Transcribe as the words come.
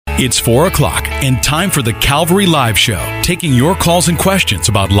It's 4 o'clock and time for the Calvary Live Show, taking your calls and questions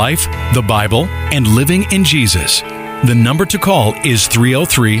about life, the Bible, and living in Jesus. The number to call is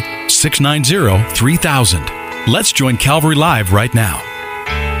 303-690-3000. Let's join Calvary Live right now.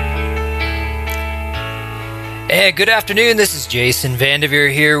 Hey, good afternoon. This is Jason Vanderveer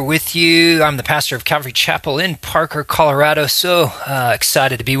here with you. I'm the pastor of Calvary Chapel in Parker, Colorado. So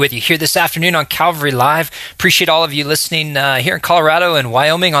excited to be with you here this afternoon on Calvary Live. Appreciate all of you listening here in Colorado and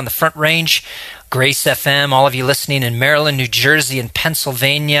Wyoming on the Front Range. Grace FM, all of you listening in Maryland, New Jersey, and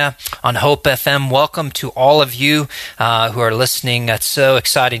Pennsylvania on Hope FM. Welcome to all of you who are listening. It's so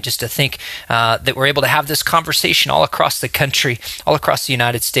exciting just to think that we're able to have this conversation all across the country, all across the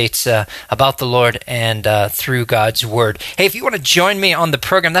United States about the Lord and through God's Word. Hey, if you want to join me on the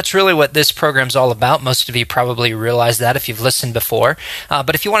program, that's really what this program's all about. Most of you probably realize that if you've listened before.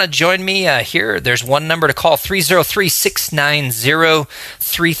 But if you want to join me here, there's one number to call,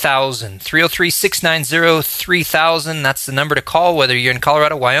 303-690-3000. 303-690-3000. That's the number to call, whether you're in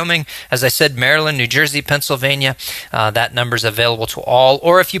Colorado, Wyoming, as I said, Maryland, New Jersey, Pennsylvania. That number's available to all.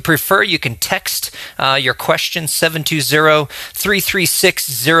 Or if you prefer, you can text your question,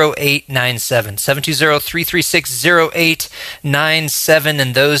 720-336-0897. 720-336-0897.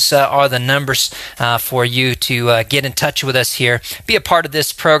 And those are the numbers for you to get in touch with us here. Be a part of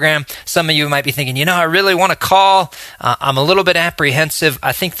this program. Some of you might be thinking, I really want to call. I'm a little bit apprehensive.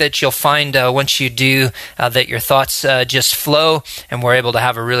 I think that you'll find once you do that your thoughts just flow, and we're able to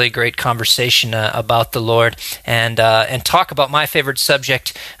have a really great conversation about the Lord and talk about my favorite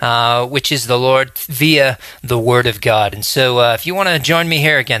subject, which is the Lord via the Word of God. And so if you want to join me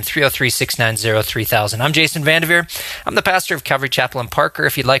here again, 303-690-3000. I'm Jason Vanderveer. I'm the pastor of Calvary Chapel in Parker.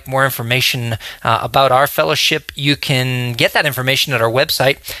 If you'd like more information about our fellowship, you can get that information at our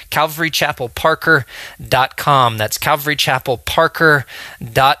website, calvarychapelparker.com. That's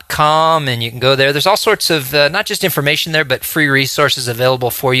calvarychapelparker.com, and you can go there. There's all sorts of, not just information there, but free resources available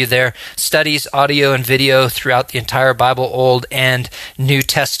for you there. Studies, audio, and video throughout the entire Bible, Old and New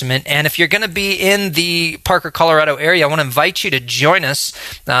Testament. And if you're going to be in the Parker, Colorado area, I want to invite you to join us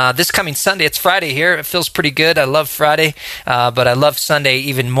this coming Sunday. It's Friday here. It feels pretty good. I love Friday, but I love Sunday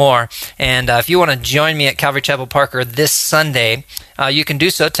even more. And if you want to join me at Calvary Chapel Parker this Sunday, you can do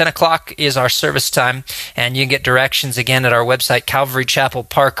so. 10 o'clock is our service time, and you can get directions again at our website,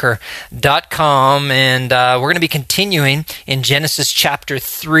 calvarychapelparker.com. And we're going to be continuing in Genesis chapter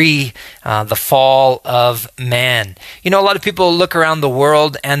 3, the fall of man. A lot of people look around the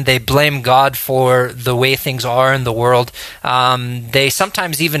world and they blame God for the way things are in the world. They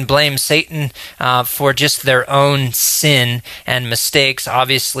sometimes even blame Satan for just their own sin and mistakes.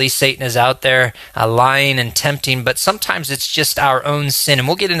 Obviously, Satan is out there lying and tempting, but sometimes it's just our own sin. And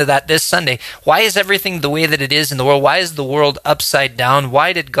we'll get into that this Sunday. Why is everything the way that it is in the world? Why is the world upside down?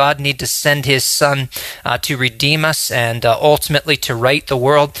 Why did God need to send His Son to redeem us and ultimately to right the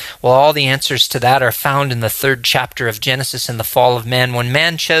world? Well, all the answers to that are found in the 3rd chapter of Genesis and the fall of man. When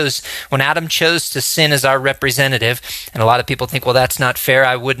Adam chose to sin as our representative, and a lot of people think, well, that's not fair.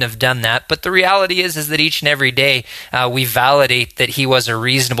 I wouldn't have done that. But the reality is that each and every day we validate that he was a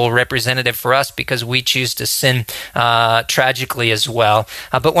reasonable representative for us because we choose to sin tragically as well.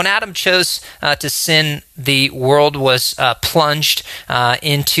 But when Adam chose to sin, the world was plunged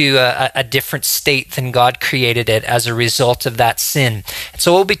into a different state than God created it as a result of that sin. And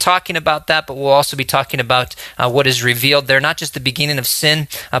so we'll be talking about that, but we'll also be talking about what is revealed there, not just the beginning of sin,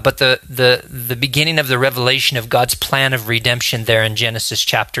 but the beginning of the revelation of God's plan of redemption there in Genesis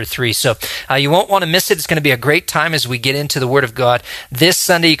chapter 3. So you won't want to miss it. It's going to be a great time as we get into the Word of God. This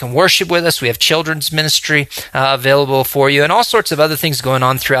Sunday you can worship with us. We have children's ministry available for you and all sorts of other things going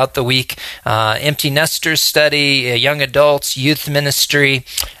on throughout the week. Empty nesters study, young adults, youth ministry,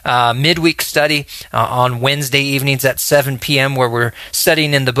 midweek study on Wednesday evenings at 7 p.m. where we're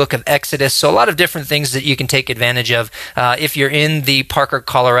studying in the book of Exodus. So a lot of different things that you can take advantage of if you're in the Parker,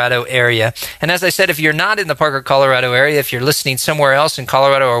 Colorado area. And as I said, if you're not in the Parker, Colorado area, if you're listening somewhere else in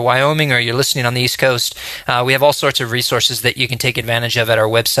Colorado or Wyoming, or you're listening on the East Coast, we have all sorts of resources that you can take advantage of at our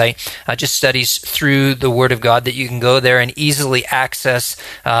website. Just studies through the Word of God that you can go there and easily access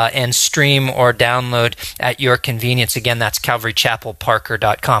and stream or download at your convenience. Again, that's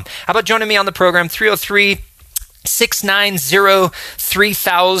calvarychapelparker.com. How about joining me on the program,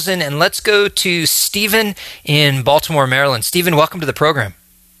 303-690-3000, and let's go to Stephen in Baltimore, Maryland. Stephen, welcome to the program.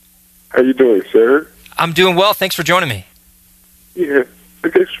 How you doing, sir? I'm doing well. Thanks for joining me. Yeah, I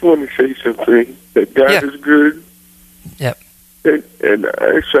just want to say something, that God is good. Yep. And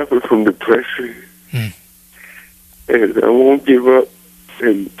I suffer from depression. And I won't give up,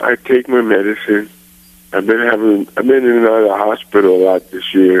 and I take my medicine. I've been in and out of the hospital a lot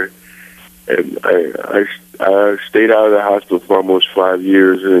this year, and I stayed out of the hospital for almost 5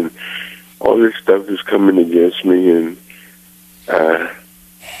 years, and all this stuff is coming against me, and I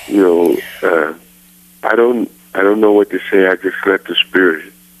don't know what to say. I just let the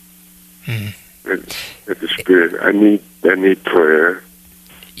Spirit. Let the Spirit. I need prayer.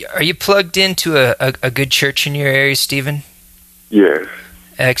 Are you plugged into a good church in your area, Stephen? Yes.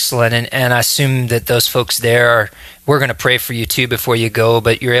 Excellent. And I assume that those folks there we're going to pray for you too before you go,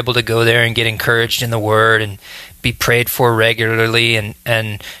 but you're able to go there and get encouraged in the Word and be prayed for regularly.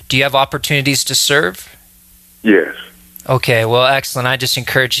 And do you have opportunities to serve? Yes. Okay, well, excellent. I just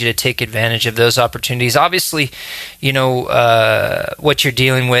encourage you to take advantage of those opportunities. Obviously, what you're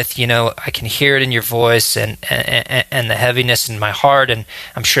dealing with, I can hear it in your voice and the heaviness in my heart, and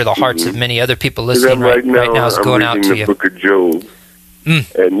I'm sure the hearts of many other people listening right now is going out to you. I'm reading the book of Job,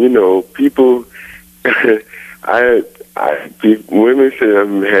 and people, women say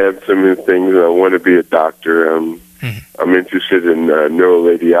I'm handsome and things, and I want to be a doctor. I'm interested in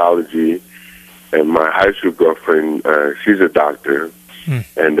neuroradiology. And my high school girlfriend, she's a doctor.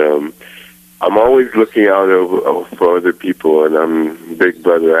 And I'm always looking out for other people. And I'm big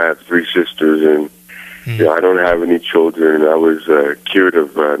brother. I have 3 sisters. And I don't have any children. I was cured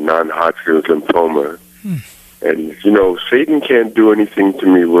of non-Hodgkin's lymphoma. And, Satan can't do anything to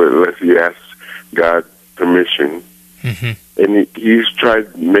me unless he asks God permission. And he's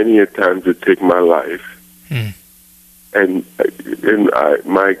tried many a time to take my life. And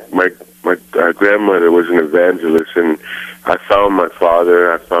my grandmother was an evangelist, and I found my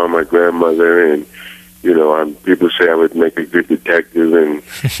father, I found my grandmother, and people say I would make a good detective, and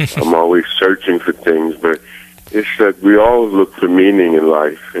I'm always searching for things, but it's that we all look for meaning in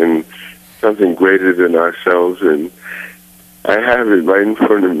life and something greater than ourselves, and I have it right in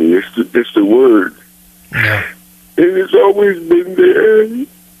front of me. It's the Word. Yeah. And it's always been there. And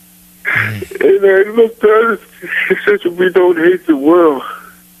I looked at it, it says we don't hate the world.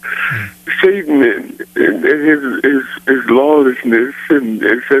 Satan and his lawlessness, and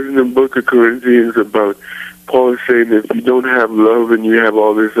it says in the book of Corinthians about Paul saying if you don't have love and you have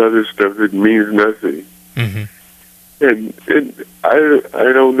all this other stuff, it means nothing. And I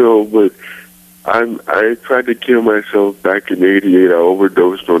don't know, but I tried to kill myself back in '88. I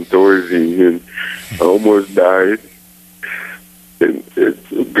overdosed on Thorazine and I almost died. And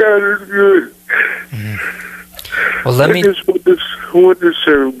God is good. Well, I just want to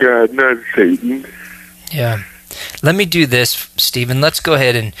serve God, not Satan. Yeah. Let me do this, Stephen. Let's go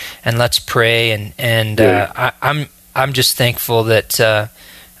ahead and let's pray. I'm just thankful that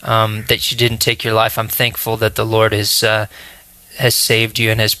that you didn't take your life. I'm thankful that the Lord has saved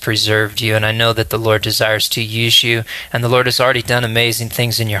you and has preserved you, and I know that the Lord desires to use you, and the Lord has already done amazing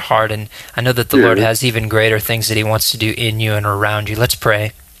things in your heart, and I know that the Lord has even greater things that He wants to do in you and around you. Let's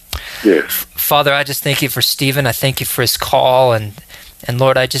pray. Yes. Father, I just thank you for Stephen. I thank you for his call, and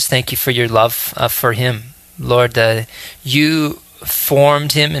Lord, I just thank you for your love for him. Lord, you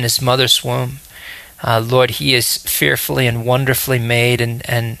formed him in his mother's womb. Lord, he is fearfully and wonderfully made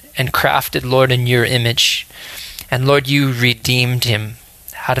and crafted, Lord, in your image. And Lord, you redeemed him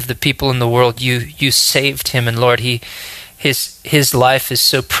out of the people in the world. You saved him, and Lord, his life is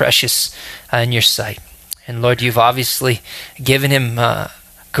so precious in your sight. And Lord, you've obviously given him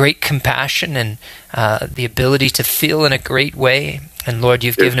great compassion and the ability to feel in a great way. And Lord,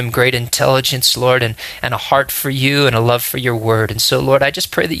 you've given him great intelligence, Lord, and a heart for you and a love for your word. And so, Lord, I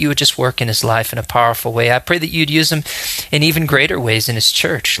just pray that you would just work in his life in a powerful way. I pray that you'd use him in even greater ways in his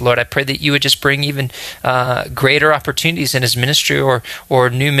church. Lord, I pray that you would just bring even greater opportunities in his ministry or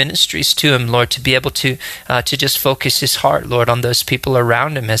new ministries to him, Lord, to be able to just focus his heart, Lord, on those people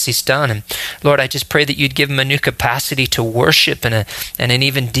around him as he's done. And Lord, I just pray that you'd give him a new capacity to worship and an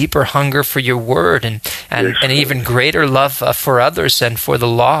even deeper hunger for your word and an even greater love for others and for the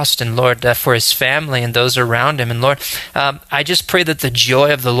lost, and Lord, for his family and those around him. And Lord, I just pray that the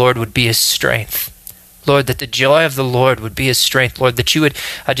joy of the Lord would be his strength. Lord, that the joy of the Lord would be his strength. Lord, that you would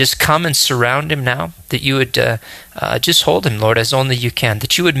just come and surround him now, that you would just hold him, Lord, as only you can,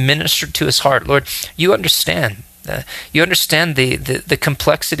 that you would minister to his heart. Lord, you understand. You understand the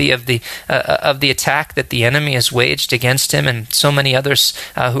complexity of the attack that the enemy has waged against him and so many others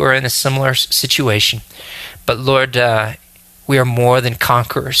who are in a similar situation. But Lord, we are more than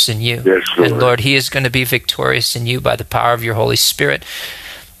conquerors in you. Yes, Lord. And Lord, he is going to be victorious in you by the power of your Holy Spirit,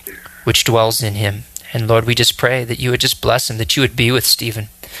 which dwells in him. And Lord, we just pray that you would just bless him, that you would be with Stephen,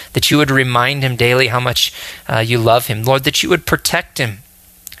 that you would remind him daily how much you love him. Lord, that you would protect him,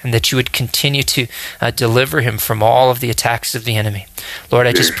 and that you would continue to deliver him from all of the attacks of the enemy. Lord,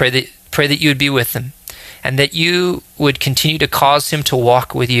 I just pray that you would be with him. and that you would continue to cause him to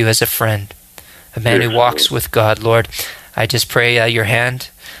walk with you as a friend, a man who walks with God. Lord, I just pray your hand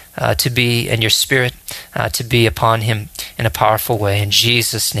to be, and your spirit to be upon him in a powerful way. In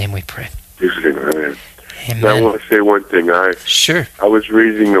Jesus' name we pray. Amen. Amen. I want to say one thing. Sure. I was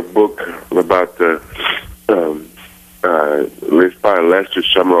reading a book about the it's by Lester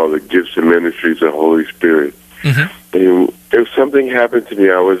Summerall, the Gifts and Ministries of the Holy Spirit. Mm-hmm. And if something happened to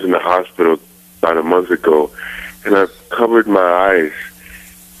me, I was in the hospital about a month ago, and I covered my eyes,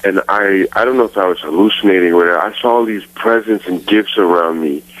 and I don't know if I was hallucinating or whatever. I saw these presents and gifts around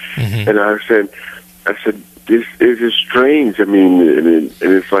me, mm-hmm. and I said, this is strange. I mean, and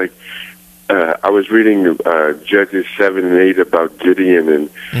it's like, I was reading Judges 7 and 8 about Gideon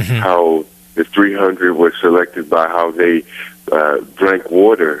and mm-hmm. how the 300 were selected by how they drank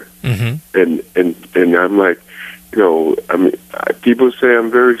water, mm-hmm. and I'm like, I mean, people say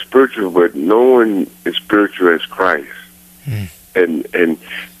I'm very spiritual, but no one is spiritual as Christ. Mm. And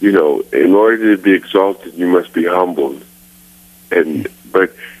in order to be exalted, you must be humbled.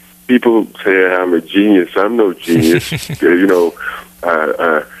 But people say I'm a genius. I'm no genius.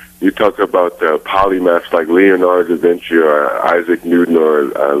 You talk about polymaths like Leonardo da Vinci or Isaac Newton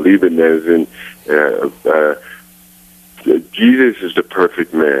or Leibniz, and Jesus is the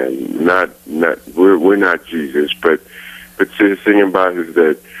perfect man. We're not Jesus, but the thing about it is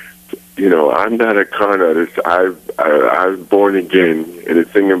that I'm not a con artist. I was born again, and the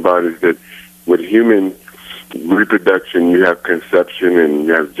thing about it is that with human reproduction, you have conception and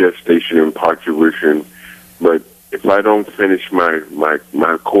you have gestation and parturition, but if I don't finish my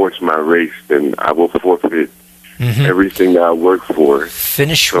course, my race, then I will forfeit mm-hmm. everything that I work for.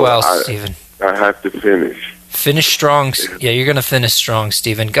 Finish well, Stephen. I have to finish. Finish strong. Yeah, you're going to finish strong,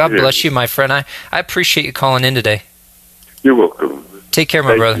 Stephen. God bless you, my friend. I appreciate you calling in today. You're welcome. Take care,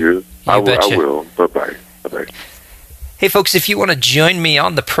 my brother. You. I will. Bye-bye. Bye-bye. Hey, folks, if you want to join me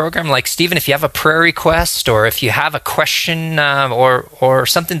on the program like Stephen, if you have a prayer request or if you have a question or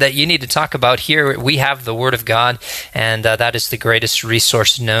something that you need to talk about here, we have the Word of God, and that is the greatest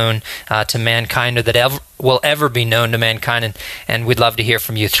resource known to mankind or that will ever be known to mankind, and we'd love to hear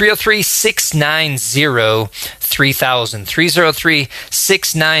from you. 303-690-3000.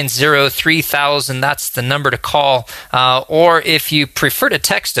 303-690-3000. That's the number to call. Or if you prefer to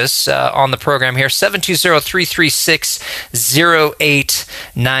text us on the program here,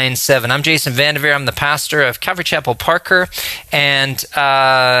 720-336-0897. I'm Jason Vandeveer. I'm the pastor of Calvary Chapel Parker, and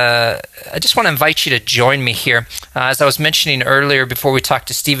I just want to invite you to join me here. As I was mentioning earlier before we talked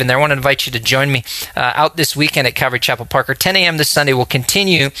to Stephen there, I want to invite you to join me out this weekend at Calvary Chapel Parker. 10 a.m. this Sunday, we'll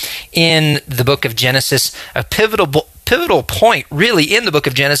continue in the book of Genesis, a pivotal point really in the book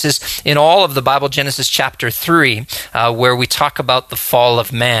of Genesis, in all of the Bible, Genesis chapter 3, where we talk about the fall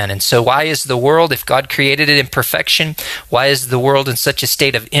of man. And so why is the world, if God created it in perfection, why is the world in such a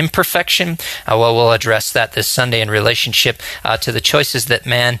state of imperfection? Well, we'll address that this Sunday in relationship to the choices that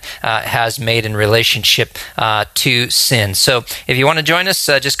man has made in relationship to sin. So if you want to join us,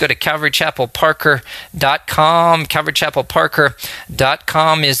 just go to calvarychapelparker.com.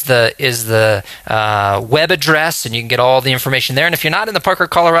 calvarychapelparker.com is the web address, and you can get all the information there. And if you're not in the Parker,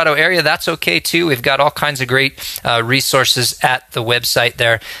 Colorado area, that's okay too. We've got all kinds of great resources at the website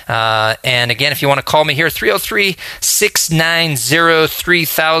there. And again, if you want to call me here,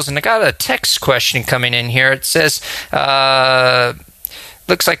 303-690-3000. I got a text question coming in here. It says,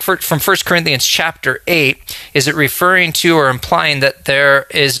 looks like from 1 Corinthians chapter 8, is it referring to or implying that there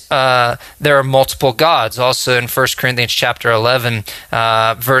are multiple gods? Also in 1 Corinthians chapter 11,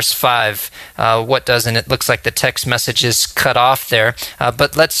 verse 5, what doesn't it? Looks like the text message is cut off there.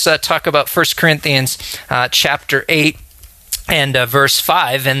 But let's talk about 1 Corinthians chapter 8. And verse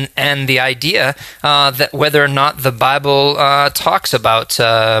 5, and the idea that whether or not the Bible talks about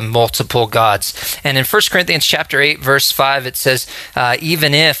multiple gods. And in 1 Corinthians chapter 8, verse 5, it says,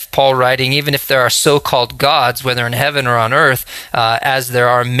 even if, Paul writing, even if there are so-called gods, whether in heaven or on earth, as there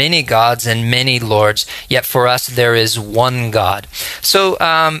are many gods and many lords, yet for us there is one God. So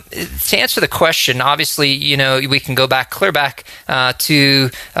to answer the question, obviously, we can go back, clear back to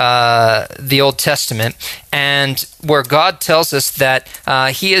the Old Testament, and where God tells us that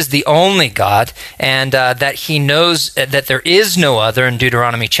He is the only God, and that He knows that there is no other in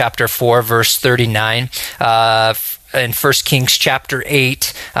Deuteronomy chapter 4, verse 39. in 1 Kings chapter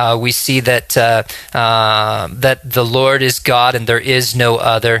 8, we see that that the Lord is God and there is no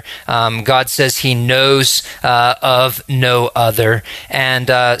other. God says he knows of no other.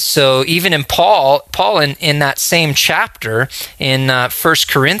 And so even in Paul in that same chapter in 1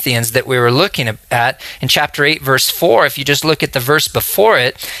 Corinthians that we were looking at, in chapter 8, verse 4, if you just look at the verse before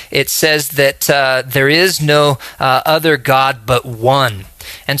it, it says that there is no other God but one.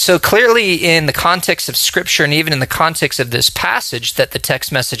 And so clearly in the context of Scripture and even in the context of this passage that the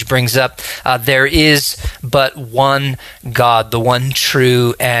text message brings up, there is but one God, the one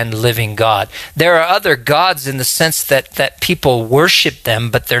true and living God. There are other gods in the sense that people worship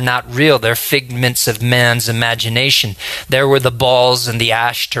them, but they're not real. They're figments of man's imagination. There were the Baals and the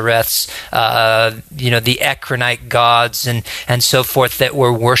Ashtoreths, the Ekronite gods and so forth that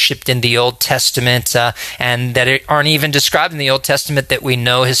were worshipped in the Old Testament and that aren't even described in the Old Testament that we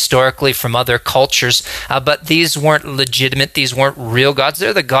know historically from other cultures, but these weren't legitimate. These weren't real gods.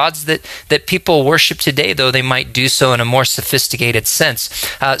 They're the gods that people worship today, though they might do so in a more sophisticated sense.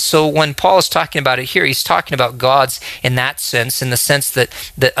 So when Paul is talking about it here, he's talking about gods in that sense, in the sense that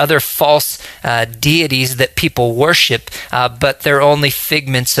other false deities that people worship, but they're only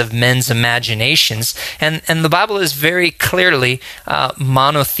figments of men's imaginations. And the Bible is very clearly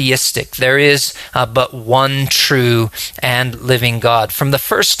monotheistic. There is but one true and living God. From the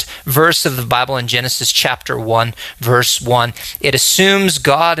first verse of the Bible in Genesis chapter 1, verse 1, it assumes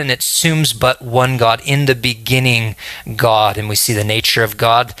God and it assumes but one God. In the beginning, God. And we see the nature of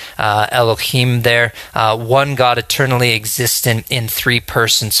God, Elohim there. One God eternally exists in three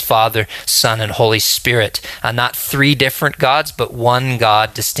persons, Father, Son, and Holy Spirit. Not three different gods, but one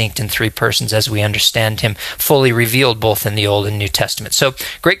God distinct in three persons as we understand him, fully revealed both in the Old and New Testament. So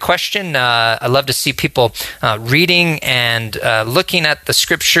great question. I love to see people reading and looking at the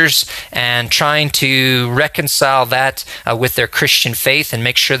Scriptures and trying to reconcile that with their Christian faith and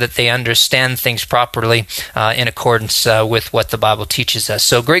make sure that they understand things properly in accordance with what the Bible teaches us.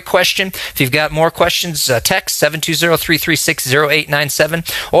 So great question. If you've got more questions, text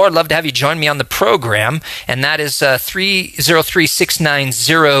 720-336-0897, or I'd love to have you join me on the program, and that is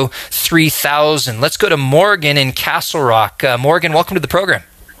 303-690-3000. Let's go to Morgan in Castle Rock. Morgan, welcome to the program.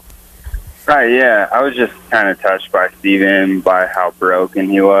 Right, yeah. I was just kind of touched by Stephen, by how broken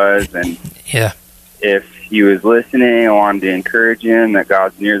he was. And yeah, if he was listening, I wanted to encourage him that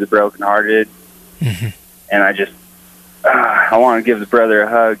God's near the brokenhearted. Mm-hmm. And I want to give the brother a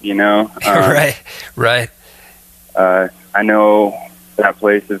hug, Right. I know that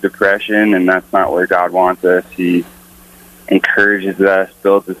place of depression, and that's not where God wants us. He encourages us,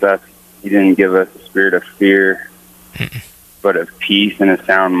 builds us up. He didn't give us a spirit of fear, but of peace and a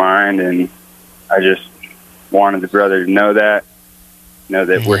sound mind. And I just wanted the brother to know that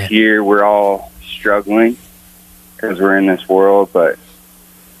we're here, we're all struggling because we're in this world, but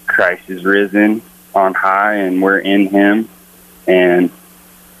Christ is risen on high and we're in him. And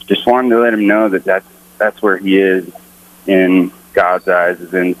just wanted to let him know that that's where he is in God's eyes,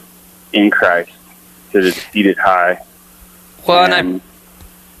 is in Christ, that is seated high. Well, and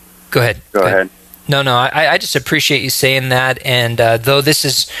Go ahead. Go ahead. No, I just appreciate you saying that. And though this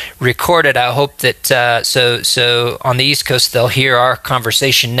is recorded, I hope that so on the East Coast they'll hear our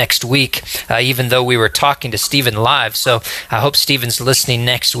conversation next week, even though we were talking to Stephen live. So I hope Stephen's listening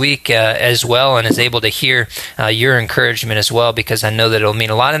next week as well and is able to hear your encouragement as well, because I know that it'll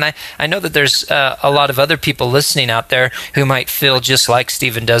mean a lot. And I know that there's a lot of other people listening out there who might feel just like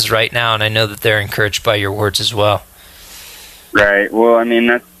Stephen does right now, and I know that they're encouraged by your words as well. Right. Well, I mean,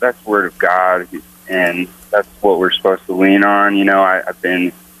 that's Word of God. And that's what we're supposed to lean on. I've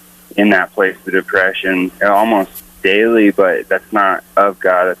been in that place of depression almost daily, but that's not of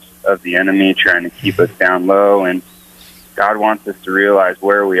God. It's of the enemy trying to keep us down low. And God wants us to realize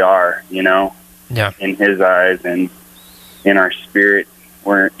where we are, in his eyes and in our spirit.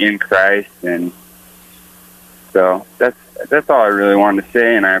 We're in Christ. And so that's all I really wanted to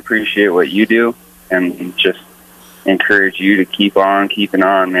say. And I appreciate what you do and just encourage you to keep on keeping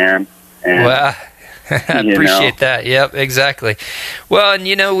on, man. And I appreciate that. Yep, exactly. Well, and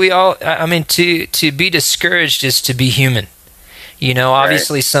we all, to be discouraged is to be human.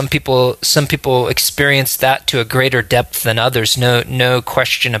 Obviously right. some people experience that to a greater depth than others. No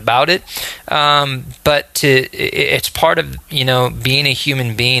question about it. But it's part of, being a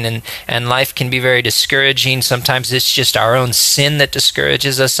human being, and life can be very discouraging. Sometimes it's just our own sin that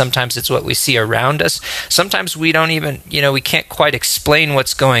discourages us. Sometimes it's what we see around us. Sometimes we don't even, we can't quite explain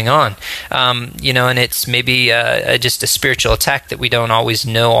what's going on. And it's maybe just a spiritual attack that we don't always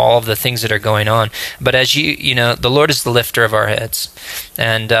know all of the things that are going on. But as the Lord is the lifter of our head. influence,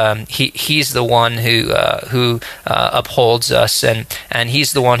 and he's the one who upholds us, and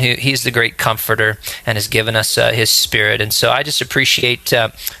he's the one he's the great comforter, and has given us his Spirit. And so I just appreciate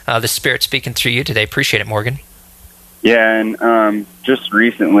the Spirit speaking through you today. Appreciate it, Morgan. Yeah, and just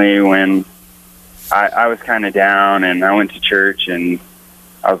recently when I was kind of down, and I went to church, and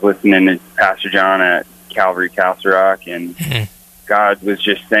I was listening to Pastor John at Calvary Castle Rock, and God was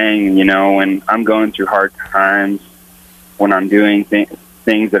just saying, when I'm going through hard times, when I'm doing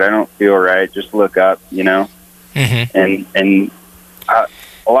things that I don't feel right, just look up, and a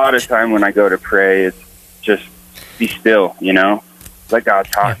lot of time when I go to pray, it's just be still, let God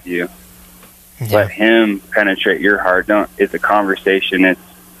talk to you. Yeah. Let Him penetrate your heart. It's a conversation. It's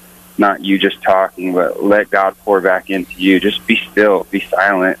not you just talking, but let God pour back into you. Just be still, be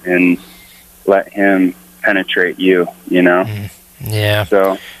silent, and let Him penetrate you, Yeah.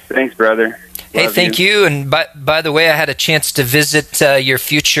 So, thanks, brother. Hey, thank you. And by the way, I had a chance to visit your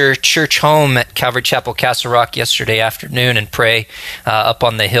future church home at Calvary Chapel, Castle Rock yesterday afternoon and pray up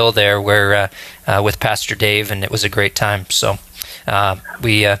on the hill there where with Pastor Dave, and it was a great time. So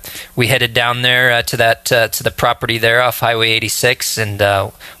we headed down there to the property there off Highway 86, and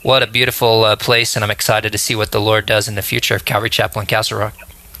what a beautiful place, and I'm excited to see what the Lord does in the future of Calvary Chapel and Castle Rock.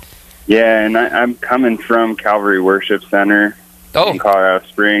 Yeah, and I'm coming from Calvary Worship Center in Colorado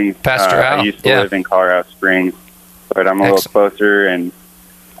Springs. Pastor Al. I used to live in Colorado Springs, but I'm a little closer. And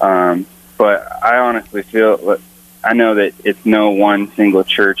but I honestly feel, I know that it's no one single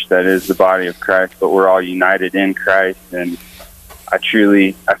church that is the body of Christ, but we're all united in Christ. And I feel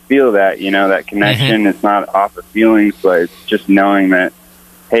that, that connection. It's not off of feelings, but it's just knowing that,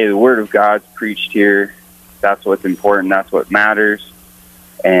 hey, the Word of God's preached here. That's what's important. That's what matters.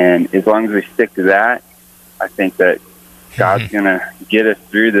 And as long as we stick to that, I think that God's going to get us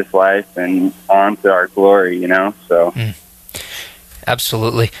through this life and on to our glory, So,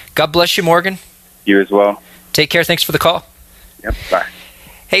 Absolutely. God bless you, Morgan. You as well. Take care. Thanks for the call. Yep. Bye.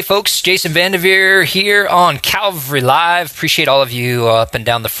 Hey, folks. Jason Vandeveer here on Calvary Live. Appreciate all of you up and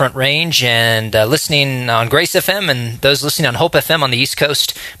down the Front Range and listening on Grace FM, and those listening on Hope FM on the East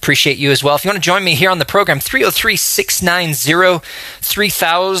Coast. Appreciate you as well. If you want to join me here on the program,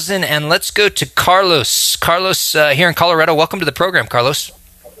 303-690-3000. And let's go to Carlos. Carlos here in Colorado. Welcome to the program, Carlos.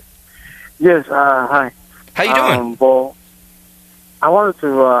 Yes, hi. How you doing? Well, I wanted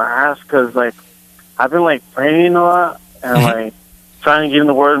to ask because, I've been, praying a lot and, trying to get in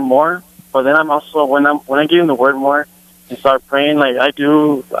the Word more. But then I'm also, when I get in the Word more and start praying, I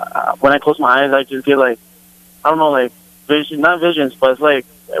do, when I close my eyes, I just get, not visions, but it's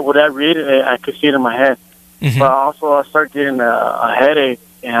when I read it, I could see it in my head. But also I start getting a headache,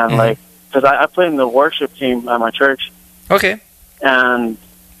 and, because I play in the worship team at my church. Okay. And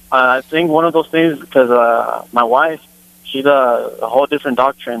I think one of those things, because my wife, she's a whole different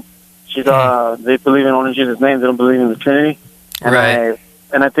doctrine. She's they believe in only Jesus' name. They don't believe in the Trinity. And right.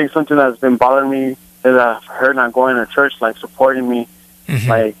 I think something that's been bothering me is her not going to church, supporting me,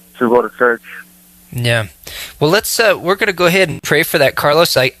 to go to church. Yeah. Well, we're going to go ahead and pray for that,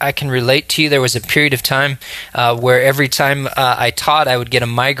 Carlos. I can relate to you. There was a period of time where every time I taught, I would get a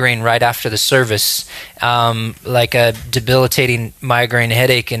migraine right after the service, like a debilitating migraine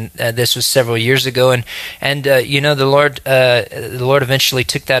headache, and this was several years ago. And the Lord eventually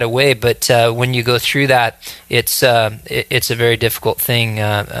took that away. But when you go through that, it's a very difficult thing,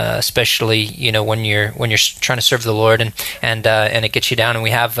 especially when you're trying to serve the Lord, and it gets you down. And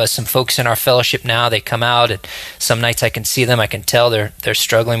we have some folks in our fellowship now. They come out, and some nights I can see them. I can tell they're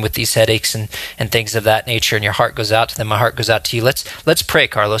struggling with these headaches and things of that nature. And your heart goes out to them. My heart goes out to you. Let's pray,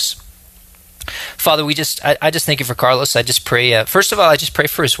 Carlos. Father, I just thank you for Carlos. I just pray. First of all, I just pray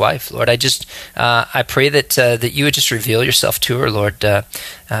for his wife, Lord. I pray that you would just reveal yourself to her, Lord.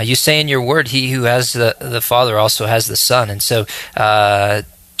 You say in your word, "He who has the Father also has the Son," and so.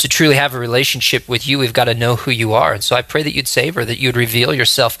 To truly have a relationship with you, we've got to know who you are. And so I pray that you'd save her, that you'd reveal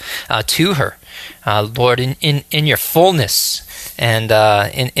yourself to her, Lord, in your fullness. And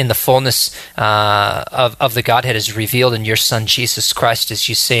in the fullness of the Godhead is revealed in your Son, Jesus Christ, as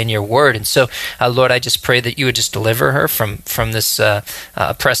you say in your word. And so, Lord, I just pray that you would just deliver her from this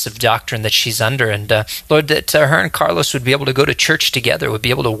oppressive doctrine that she's under. And, Lord, that her and Carlos would be able to go to church together, would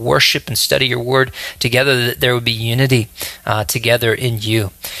be able to worship and study your word together, that there would be unity together in you.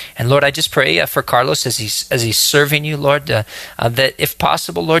 And, Lord, I just pray for Carlos as he's serving you, Lord, that if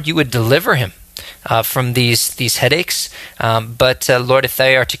possible, Lord, you would deliver him from these headaches. But Lord, if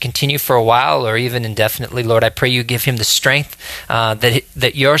they are to continue for a while or even indefinitely, Lord, I pray you give him the strength,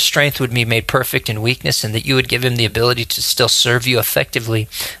 that your strength would be made perfect in weakness, and that you would give him the ability to still serve you effectively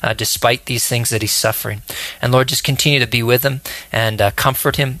despite these things that he's suffering. And Lord, just continue to be with him and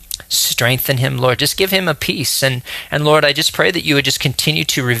comfort him, strengthen him, Lord. Just give him a peace. And Lord, I just pray that you would just continue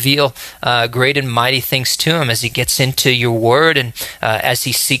to reveal great and mighty things to him as he gets into your word, and as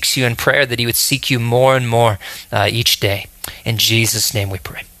he seeks you in prayer, that he would seek you more and more each day. In Jesus' name we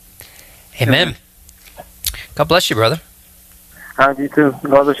pray. Amen. God bless you, brother. You too.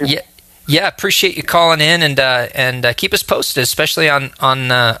 God bless you. Yeah, appreciate you calling in, and keep us posted, especially on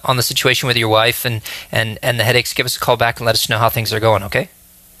the situation with your wife and the headaches. Give us a call back and let us know how things are going, okay?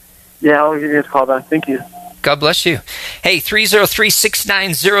 Yeah, I'll give you a call back. Thank you. God bless you. Hey,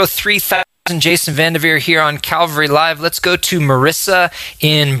 303-690-3000. Jason Vandeveer here on Calvary Live. Let's go to Marissa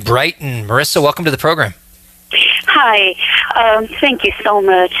in Brighton. Marissa, welcome to the program. Hi. Thank you so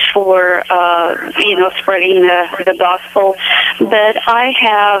much for, spreading the gospel. But I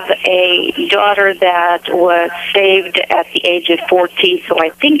have a daughter that was saved at the age of 14, so I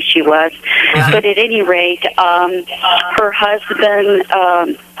think she was. Mm-hmm. But at any rate, her husband,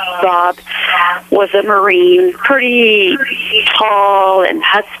 Bob, was a Marine, pretty tall and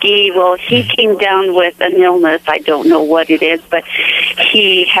husky. Well, he came down with an illness. I don't know what it is, but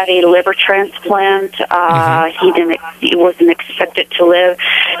he had a liver transplant. He wasn't expected to live.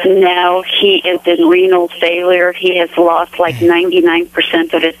 Now he is in renal failure. He has lost like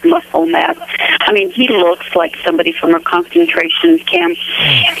 99% of his muscle mass. I mean, he looks like somebody from a concentration camp.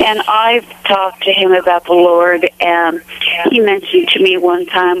 And I've talked to him about the Lord, and he mentioned to me one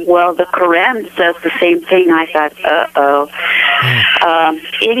time, well, the Quran says the same thing. I thought,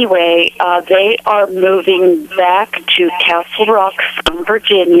 anyway, they are moving back to Castle Rock from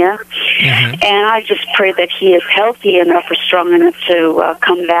Virginia, and I just pray that he is healthy enough or strong enough to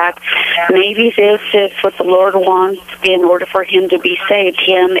come back. Maybe this is what the Lord wants in order for him to be saved,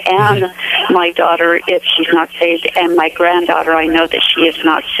 him and my daughter, if she's not saved, and my granddaughter, I know that she is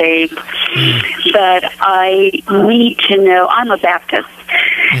not saved. But I need to know, I'm a Baptist,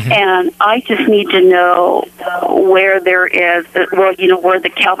 and I just need to know where there is, where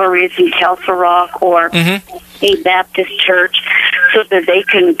the Calvary is in Castle Rock, or a Baptist church, so that they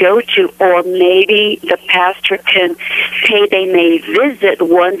can go to, or maybe the pastor can pay. They may visit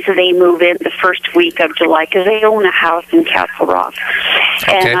once they move in the first week of July, because they own a house in Castle Rock.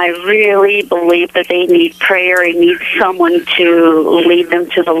 Okay. And I really believe that they need prayer and need someone to lead them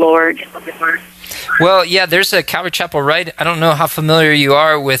to the Lord. Well, yeah, there's a Calvary Chapel, right? I don't know how familiar you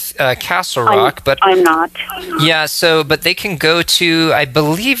are with Castle Rock, but I'm not. Yeah, but they can go to, I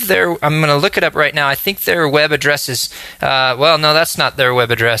believe I'm going to look it up right now. I think their web address is, no, that's not their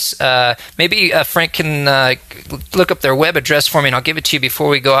web address. Maybe Frank can look up their web address for me, and I'll give it to you before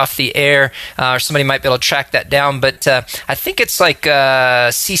we go off the air, or somebody might be able to track that down. But I think it's like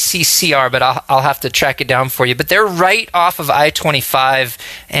CCCR, but I'll have to track it down for you. But they're right off of I-25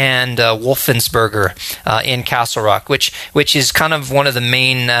 and Wolfensberger in Castle Rock, which is kind of one of the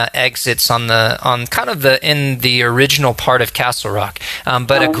main exits in the original part of Castle Rock.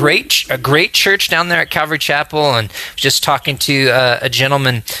 But a great church down there at Calvary Chapel, and just talking to a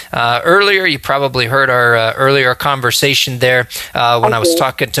gentleman earlier. You probably heard our earlier conversation there when I was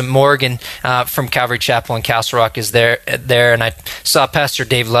talking to Morgan from Calvary Chapel, and Castle Rock is there, and I saw Pastor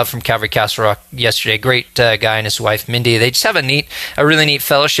Dave Love from Calvary Castle Rock yesterday. Great guy and his wife Mindy. They just have a really neat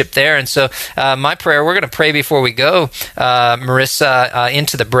fellowship there, and so my prayer, we're going to pray before we go, Marissa,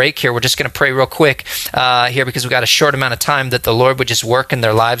 into the break here. We're just going to pray real quick here, because we've got a short amount of time, that the Lord would just work in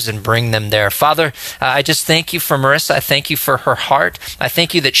their lives and bring them there. Father, I just thank you for Marissa. I thank you for her heart. I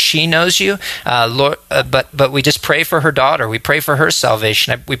thank you that she knows you, Lord. But we just pray for her daughter. We pray for her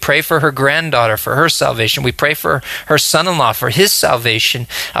salvation. We pray for her granddaughter, for her salvation. We pray for her son-in-law, for his salvation.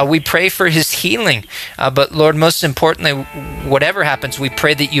 We pray for his healing. But Lord, most importantly, whatever happens, we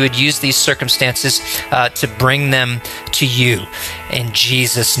pray that you would use these circumstances to bring them to you. In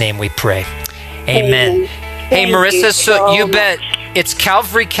Jesus' name we pray. Amen. Hey, Marissa, so you bet. It's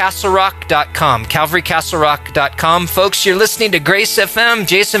CalvaryCastleRock.com. CalvaryCastleRock.com. Folks, you're listening to Grace FM.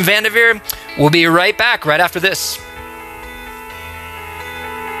 Jason Vandeveer. We'll be right back right after this.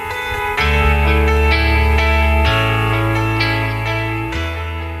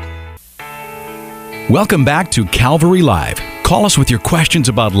 Welcome back to Calvary Live. Call us with your questions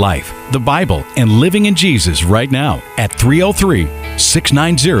about life, the Bible, and living in Jesus right now at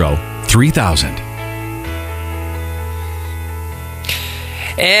 303-690-3000.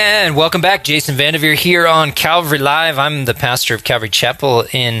 And welcome back. Jason Vandeveer here on Calvary Live. I'm the pastor of Calvary Chapel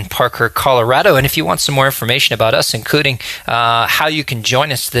in Parker, Colorado. And if you want some more information about us, including how you can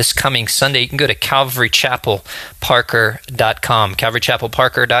join us this coming Sunday, you can go to calvarychapelparker.com.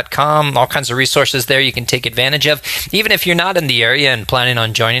 calvarychapelparker.com. All kinds of resources there you can take advantage of. Even if you're not in the area and planning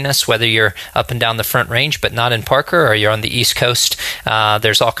on joining us, whether you're up and down the Front Range but not in Parker, or you're on the East Coast,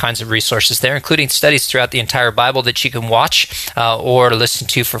 there's all kinds of resources there, including studies throughout the entire Bible that you can watch or listen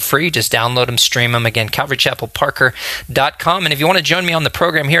to for free. Just download them, stream them. Again, calvarychapelparker.com. And if you want to join me on the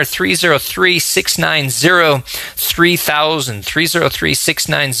program here, 303-690-3000.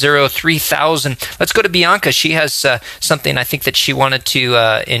 303-690-3000. Let's go to Bianca. She has something I think that she wanted to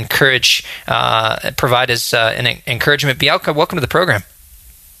provide as an encouragement. Bianca, welcome to the program.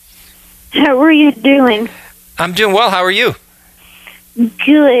 How are you doing? I'm doing well. How are you?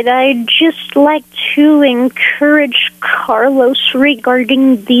 Good. I'd just like to encourage Carlos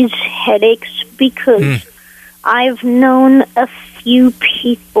regarding these headaches, because I've known a few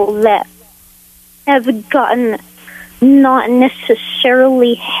people that have gotten not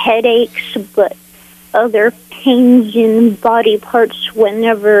necessarily headaches, but other pains in body parts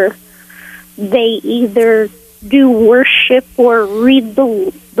whenever they either do worship or read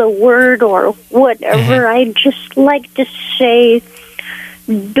the word or whatever. I'd just like to say,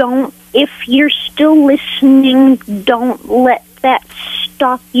 if you're still listening, don't let that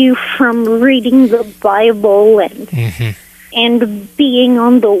stop you from reading the Bible and being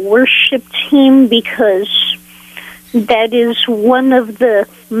on the worship team, because that is one of the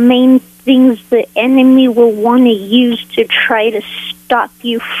main things the enemy will want to use to try to stop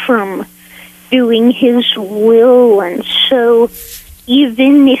you from doing his will. And so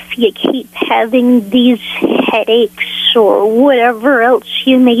even if you keep having these headaches or whatever else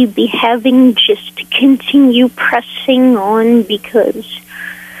you may be having, just continue pressing on, because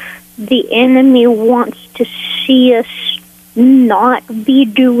the enemy wants to see us not be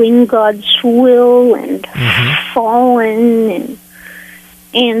doing God's will and fallen.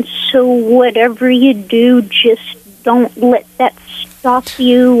 And so whatever you do, just don't let that stop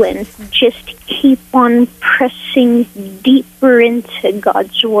you, and just keep on pressing deeper into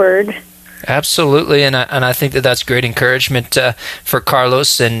God's Word. Absolutely, and I think that that's great encouragement for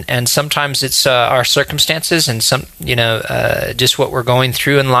Carlos. And sometimes it's our circumstances, and just what we're going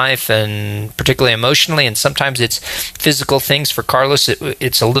through in life, and particularly emotionally. And sometimes it's physical things. For Carlos,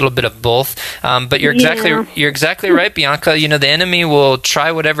 it's a little bit of both. But you're exactly right, Bianca. The enemy will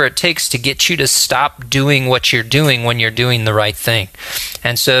try whatever it takes to get you to stop doing what you're doing when you're doing the right thing.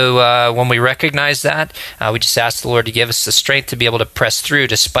 And so when we recognize that, we just ask the Lord to give us the strength to be able to press through,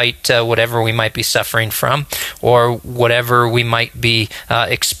 despite whatever we might be suffering from, or whatever we might be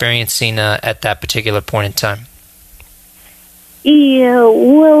experiencing at that particular point in time. Yeah,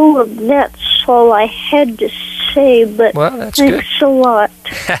 well, that's all I had to say, but that's thanks good. A lot.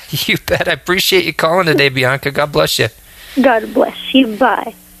 You bet. I appreciate you calling today, Bianca. God bless you. God bless you.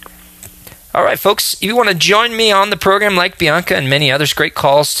 Bye. All right, folks, if you want to join me on the program like Bianca and many others, great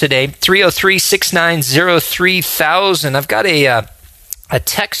calls today, 303-690-3000. I've got a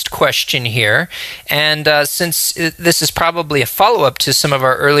text question here, and since this is probably a follow-up to some of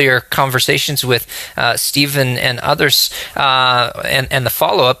our earlier conversations with Stephen and others, and the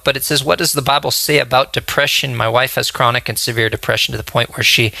follow-up, but it says, what does the Bible say about depression? My wife has chronic and severe depression to the point where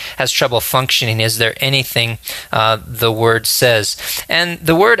she has trouble functioning. Is there anything the Word says? And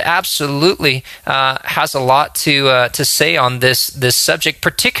the Word absolutely has a lot to say on this subject.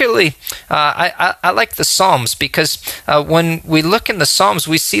 Particularly, I like the Psalms, because when we look in the Psalms,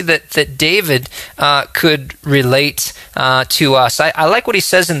 we see that David could relate to us. I like what he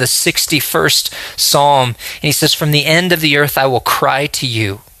says in the 61st Psalm. And he says, from the end of the earth I will cry to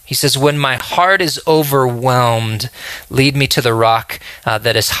you. He says, when my heart is overwhelmed, lead me to the rock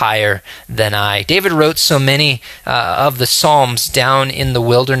that is higher than I. David wrote so many of the Psalms down in the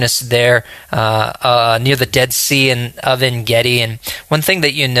wilderness there near the Dead Sea and of En-Gedi. And one thing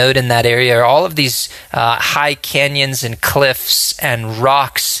that you note in that area are all of these high canyons and cliffs and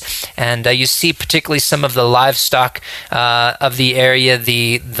rocks. And you see particularly some of the livestock of the area,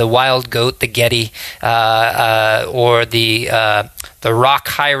 the wild goat, the Gedi, or the rock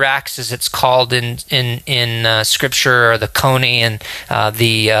hyrax, as it's called in Scripture, or the coney, and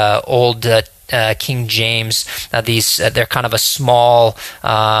the old King James. These they're kind of a small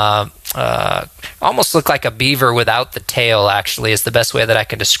almost look like a beaver without the tail, actually, is the best way that I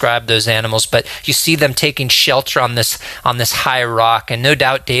can describe those animals. But you see them taking shelter on this high rock. And no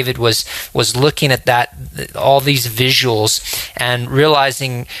doubt David was looking at all these visuals and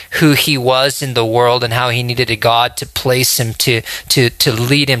realizing who he was in the world and how he needed a God to place him, to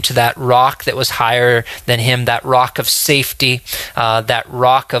lead him to that rock that was higher than him, that rock of safety, that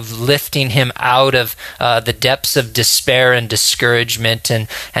rock of lifting him out of the depths of despair and discouragement. And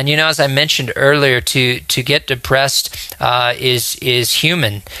as I mentioned earlier, to get depressed is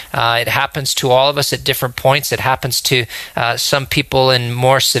human. It happens to all of us at different points. It happens to some people in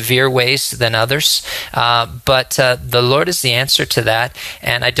more severe ways than others. But the Lord is the answer to that.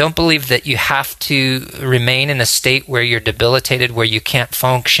 And I don't believe that you have to remain in a state where you're debilitated, where you can't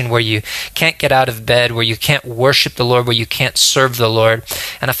function, where you can't get out of bed, where you can't worship the Lord, where you can't serve the Lord.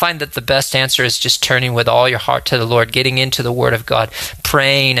 And I find that the best answer is just turning with all your heart to the Lord, getting into the Word of God,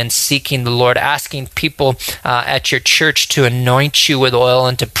 praying and seeking the Lord, asking people at your church to anoint you with oil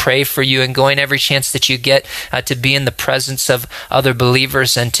and to pray for you, and going every chance that you get to be in the presence of other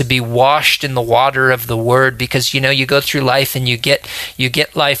believers and to be washed in the water of the Word, because you go through life and you get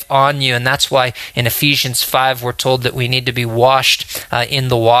life on you. And that's why in Ephesians 5 we're told that we need to be washed in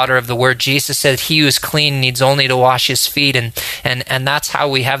the water of the Word. Jesus said he who is clean needs only to wash his feet, and that's how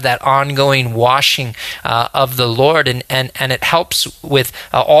we have that ongoing washing of the Lord, and it helps with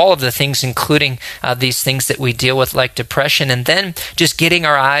all of the things, including these things that we deal with like depression. And then just getting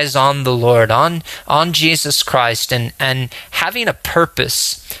our eyes on the Lord, on Jesus Christ, and having a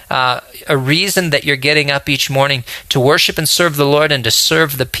purpose, a reason that you're getting up each morning to worship and serve the Lord and to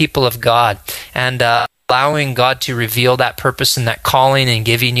serve the people of God, and allowing God to reveal that purpose and that calling and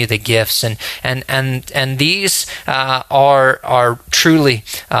giving you the gifts. And these are truly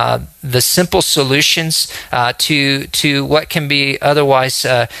the simple solutions to what can be otherwise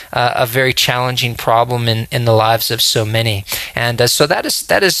a very challenging problem in the lives of so many. And so that is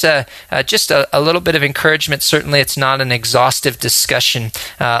just a little bit of encouragement. Certainly it's not an exhaustive discussion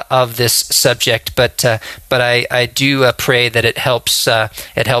of this subject, but I do pray that it helps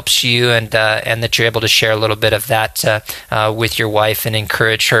you, and that you're able to share a little bit of that with your wife and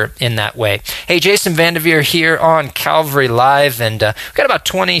encourage her in that way. Hey, Jason Vandeveer here on Calvary Live, and we've got about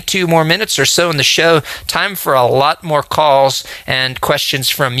 22 more minutes or so in the show. Time for a lot more calls and questions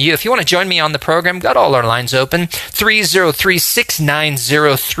from you. If you want to join me on the program, got all our lines open.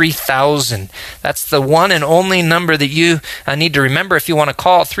 303-690-3000. That's the one and only number that you need to remember if you want to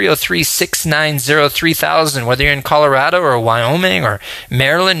call. 303-690-3000. Whether you're in Colorado or Wyoming or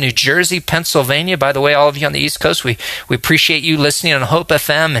Maryland, New Jersey, Pennsylvania. By the way, all of you on the East Coast, we appreciate you listening on Hope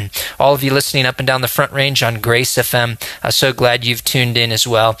FM, and all of you listening up and down the Front Range on Grace FM. So glad you've tuned in as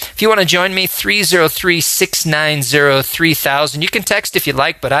well. If you want to join me, 303-690-3000. You can text if you'd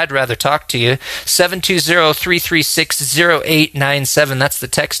like, but I'd rather talk to you. 720-336-0897. That's the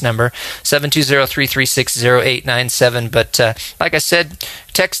text number, 720-336-0897. But like I said,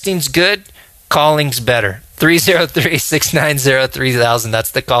 texting's good, calling's better. 303-690-3000.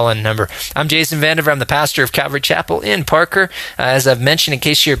 That's the call-in number. I'm Jason Vandeveer. I'm the pastor of Calvary Chapel in Parker. As I've mentioned, in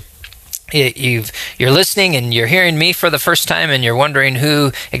case you're listening and you're hearing me for the first time and you're wondering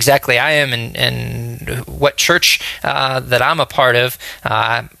who exactly I am and what church that I'm a part of,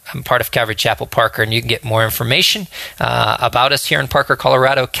 I'm part of Calvary Chapel Parker, and you can get more information about us here in Parker,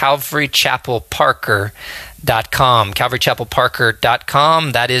 Colorado, calvarychapelparker.com.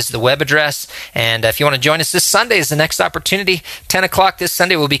 calvarychapelparker.com. That is the web address. And if you want to join us this Sunday, is the next opportunity. 10 o'clock this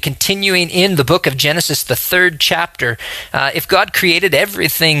Sunday, we'll be continuing in the book of Genesis, the 3rd chapter. If God created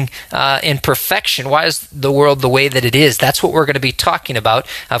everything in perfection, why is the world the way that it is? That's what we're going to be talking about.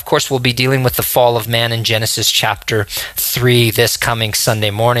 Of course, we'll be dealing with the fall of man in Genesis chapter 3 this coming Sunday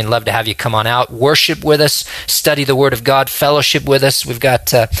morning. Love to have you come on out, worship with us, study the Word of God, fellowship with us. We've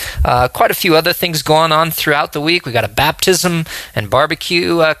got quite a few other things going on throughout the week. We've got a baptism and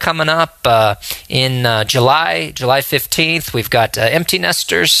barbecue coming up in July 15th. We've got empty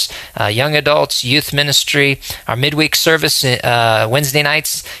nesters, young adults, youth ministry, our midweek service Wednesday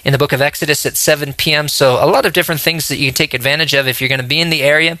nights in the book of Exodus at 7 p.m. So a lot of different things that you can take advantage of if you're going to be in the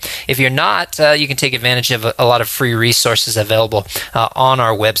area. If you're not, you can take advantage of a lot of free resources available on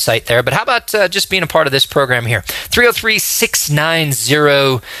our website there. But how about just being a part of this program here?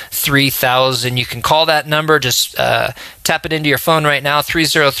 303-690-3000. You can call that number. Just tap it into your phone right now,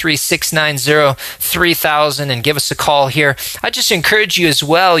 303-690-3000, and give us a call here. I just encourage you as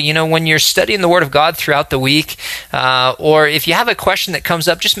well, when you're studying the Word of God throughout the week, or if you have a question that comes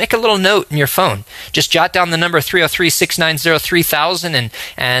up, just make a little note in your phone. Just jot down the number 303-690-3000,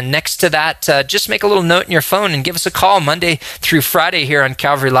 and next to that, just make a little note in your phone and give us a call Monday through Friday here on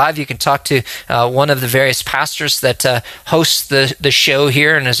Calvary Live. You can talk to one of the various pastors that hosts the show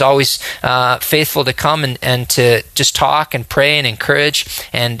here and is always faithful to come and to just talk and pray and encourage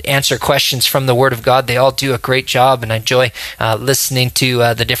and answer questions from the Word of God. They all do a great job, and I enjoy listening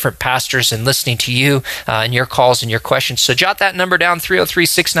to the different pastors and listening to you and your calls and your questions. So jot that number down,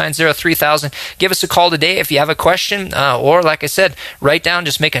 303-690-3000. Give us a call today if you have a question, or like I said, write down,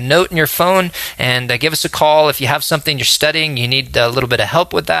 just make a note in your phone and give us a call if you have something you're studying, you need a little bit of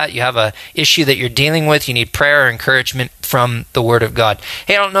help with that, you have a issue that you're dealing with, you need prayer or encouragement from the Word of God.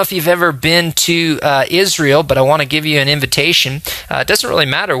 Hey, I don't know if you've ever been to Israel, but I want to give you an invitation. It doesn't really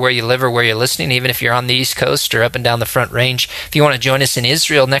matter where you live or where you're listening, even if you're on the East Coast or up and down the Front Range. If you want to join us in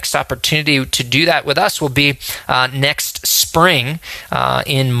Israel, next opportunity to do that with us will be next spring,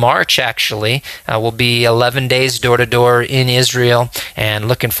 in March actually. We'll be 11 days door-to-door in Israel, and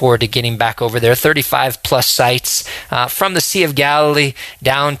looking forward to getting back over there. 35 plus sites from the Sea of Galilee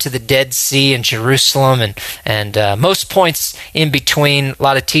down to the Dead Sea and Jerusalem, and most points in between. A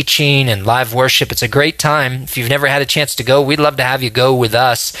lot of teaching and live worship. It's a great time. If you've never had a chance to go, we'd love to have you go with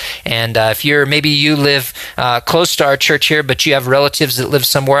us. And if maybe you live close to our church here, but you have relatives that live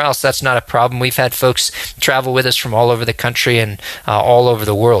somewhere else, that's not a problem. We've had folks travel with us from all over the country and all over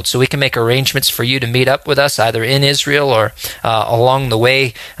the world. So we can make arrangements for you to meet up with us either in Israel or along the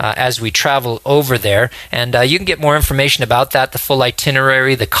way as we travel over there. And you can get more information about that, the full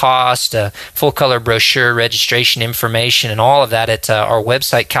itinerary, the cost, full color brochure, registration information, and all of that at our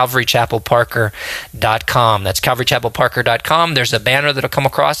website, calvarychapelparker.com. That's calvarychapelparker.com. There's a banner that'll come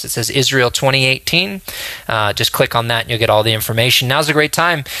across. It says Israel 2018. Just click on that and you'll get all the information. Now's a great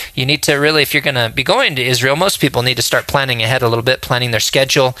time. You need to really, if you're going to be going to Israel, most people need to start planning ahead a little bit, planning their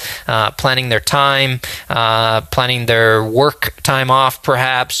schedule, planning their time, planning their work time off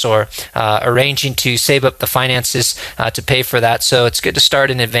perhaps, or arranging to save up the finances to pay for that. So it's good to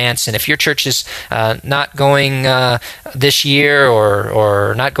start in advance. And if your church is not going this year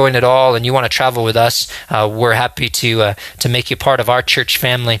or not going at all, and you want to travel with us, we're happy to make you part of our church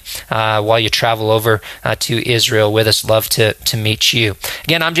family while you travel over to Israel with us. Love to meet you.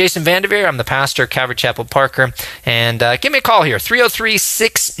 Again, I'm Jason Vanderveer. I'm the pastor of Calvary Chapel Parker, and give me a call here,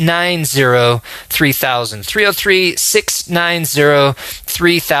 303-690-3000.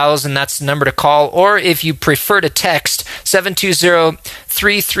 303-690-3000. That's the number to call, or if you prefer to text,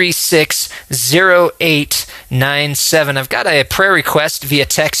 720-336-0897. I've got a prayer request via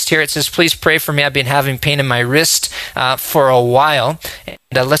text here. It says, please pray for me. I've been having pain in my wrist for a while.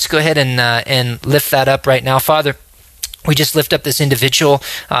 And let's go ahead and lift that up right now. Father, we just lift up this individual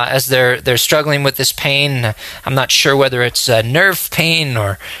as they're struggling with this pain. I'm not sure whether it's nerve pain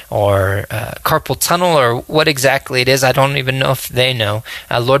or carpal tunnel or what exactly it is. I don't even know if they know,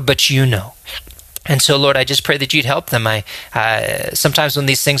 Lord, but you know. And so, Lord, I just pray that you'd help them. Sometimes when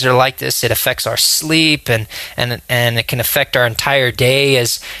these things are like this, it affects our sleep, and it can affect our entire day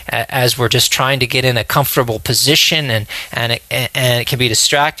as we're just trying to get in a comfortable position, and it can be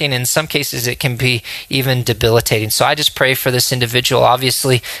distracting. In some cases, it can be even debilitating. So I just pray for this individual.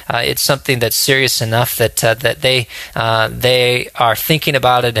 Obviously, it's something that's serious enough that they are thinking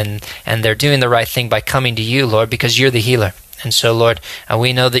about it, and they're doing the right thing by coming to you, Lord, because you're the healer. And so, Lord,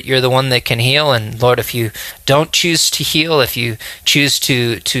 we know that you're the one that can heal. And Lord, if you don't choose to heal, if you choose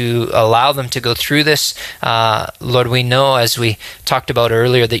to allow them to go through this, Lord, we know, as we talked about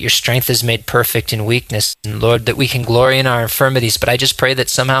earlier, that your strength is made perfect in weakness. And Lord, that we can glory in our infirmities. But I just pray that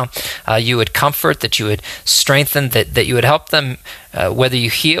somehow you would comfort, that you would strengthen, that you would help them, whether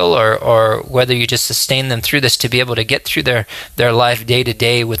you heal or whether you just sustain them through this, to be able to get through their life day to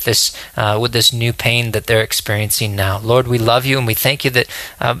day with this new pain that they're experiencing now. Lord, we love you, and we thank you that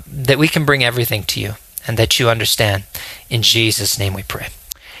we can bring everything to you and that you understand. In Jesus' name we pray.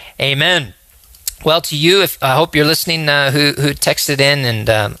 Amen. Well, to you, I hope you're listening, who texted in,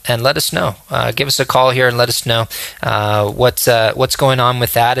 and let us know. Give us a call here and let us know what's going on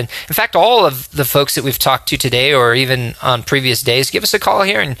with that. And in fact, all of the folks that we've talked to today, or even on previous days, give us a call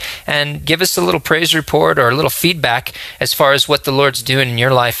here and give us a little praise report or a little feedback as far as what the Lord's doing in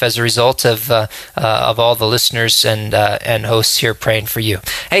your life as a result of all the listeners and hosts here praying for you.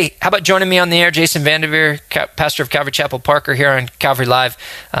 Hey, how about joining me on the air? Jason Vanderveer, pastor of Calvary Chapel Parker here on Calvary Live.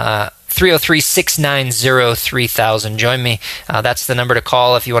 303-690-3000. Join me. That's the number to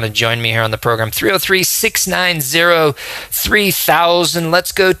call if you want to join me here on the program. 303-690-3000.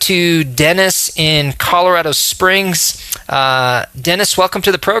 Let's go to Dennis in Colorado Springs. Dennis, welcome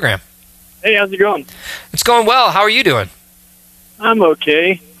to the program. Hey, how's it going? It's going well. How are you doing? I'm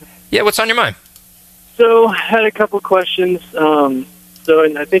okay. Yeah, what's on your mind? So I had a couple questions. And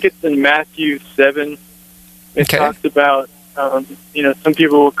I think it's in Matthew 7. It talks about, some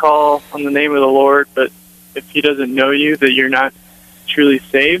people will call on the name of the Lord, but if he doesn't know you, that you're not truly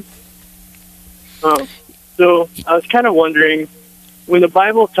saved. So I was kind of wondering, when the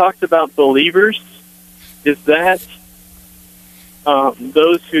Bible talks about believers, is that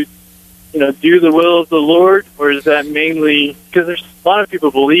those who do the will of the Lord, or is that mainly, because there's a lot of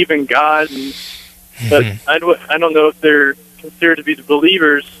people believe in God, but I don't know if they're considered to be the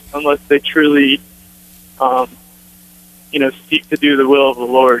believers unless they truly, seek to do the will of the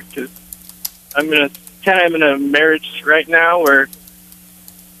Lord. Because I'm in a marriage right now where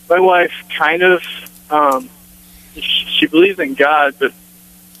my wife kind of, she believes in God, but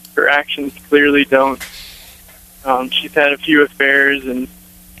her actions clearly don't. She's had a few affairs, and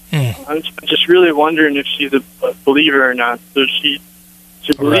I'm just really wondering if she's a believer or not. So she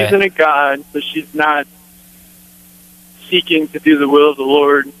believes in a God, but she's not seeking to do the will of the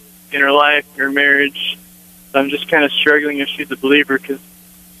Lord in her life, in her marriage. So I'm just kind of struggling if she's a believer, because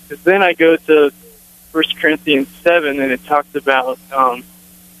then I go to 1 Corinthians 7, and it talks about,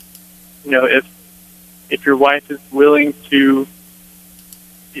 if your wife is willing to,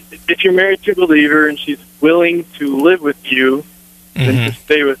 if you're married to a believer and she's willing to live with you, then to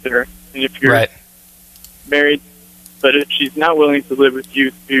stay with her. And if you're married, but if she's not willing to live with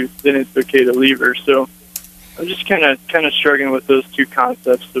you, then it's okay to leave her. So I'm just kind of struggling with those two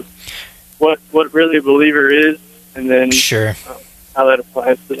concepts of what really a believer is, and then how that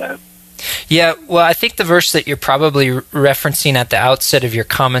applies to that. Yeah, well, I think the verse that you're probably referencing at the outset of your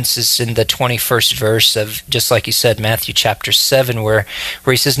comments is in the 21st verse of, just like you said, Matthew chapter 7, where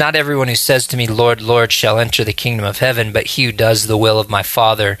he says, "Not everyone who says to me, 'Lord, Lord,' shall enter the kingdom of heaven, but he who does the will of my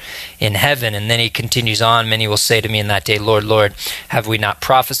Father in heaven." And then he continues on, "Many will say to me in that day, 'Lord, Lord, have we not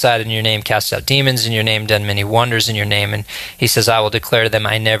prophesied in your name, cast out demons in your name, done many wonders in your name?' And he says, 'I will declare to them,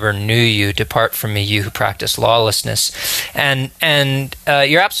 I never knew you. Depart from me, you who practice lawlessness.'" And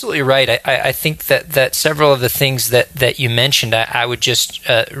you're absolutely right. I think that several of the things that you mentioned, I would just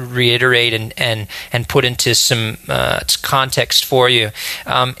reiterate and put into some context for you.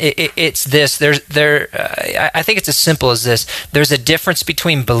 It's this. I think it's as simple as this. There's a difference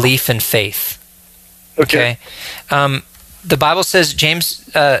between belief and faith. Okay. The Bible says, James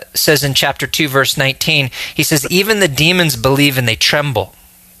says in chapter 2, verse 19, he says, "Even the demons believe and they tremble."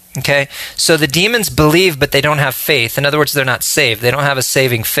 Okay, so the demons believe, but they don't have faith. In other words, they're not saved. They don't have a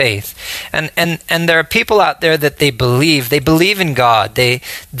saving faith. And there are people out there that they believe in God. They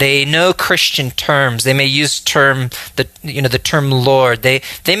know Christian terms. They may use the term Lord. They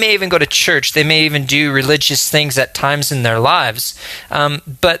may even go to church. They may even do religious things at times in their lives.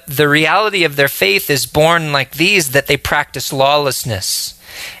 But the reality of their faith is born like these, that they practice lawlessness.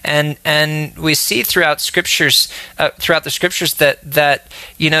 And we see throughout the scriptures that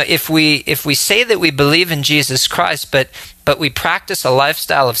if we say that we believe in Jesus Christ, but we practice a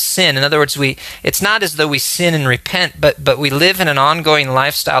lifestyle of sin. In other words, it's not as though we sin and repent, but we live in an ongoing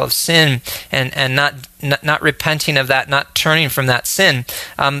lifestyle of sin and not repenting of that, not turning from that sin.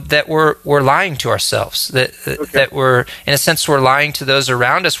 That we're lying to ourselves. That we're, in a sense, we're lying to those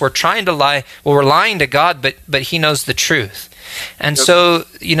around us. We're trying to lie. Well, we're lying to God, but He knows the truth. And so,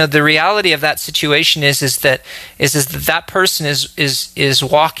 the reality of that situation is that person is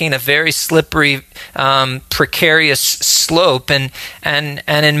walking a very slippery, precarious slope, and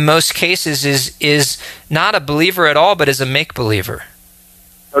in most cases is not a believer at all, but is a make believer.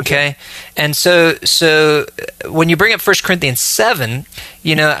 Okay, and so when you bring up 1 Corinthians 7,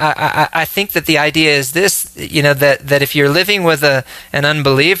 I think that the idea is this, that if you're living with an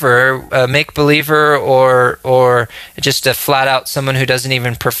unbeliever, a make believer, or just a flat out someone who doesn't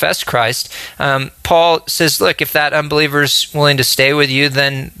even profess Christ, Paul says, look, if that unbeliever's willing to stay with you,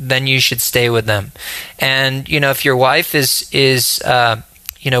 then you should stay with them. And if your wife is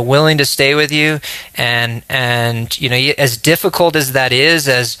willing to stay with you, and as difficult as that is,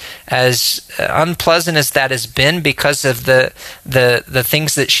 as unpleasant as that has been because of the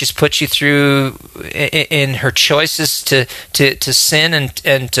things that she's put you through in her choices to sin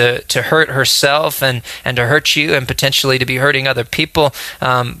and to hurt herself and to hurt you, and potentially to be hurting other people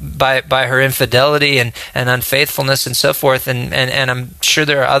by her infidelity and unfaithfulness and so forth, and I'm sure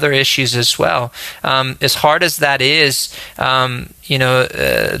there are other issues as well. As hard as that is,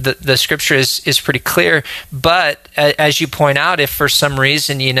 the scripture is pretty clear. But as you point out, if for some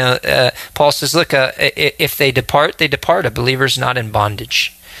reason, Paul says, look, if they depart, they depart. A believer's not in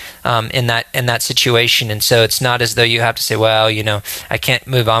bondage in that situation. And so it's not as though you have to say, well, I can't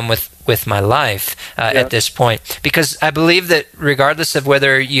move on with my life at this point. Because I believe that regardless of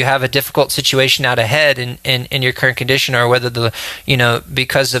whether you have a difficult situation out ahead in your current condition, or whether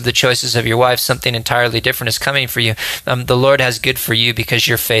because of the choices of your wife, something entirely different is coming for you, the Lord has good for you because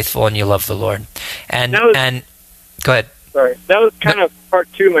you're faithful and you love the Lord. And go ahead. Sorry. That was kind of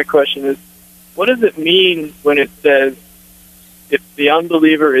part two of my question is, what does it mean when it says, if the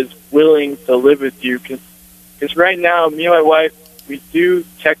unbeliever is willing to live with you? Because right now, me and my wife, we do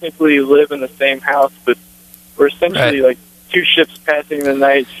technically live in the same house, but we're essentially like two ships passing in the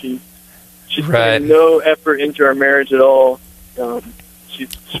night. She's putting no effort into our marriage at all.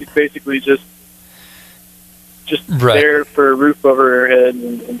 She's basically just there for a roof over her head.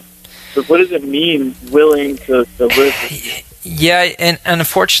 And so what does it mean, willing to live? Yeah, and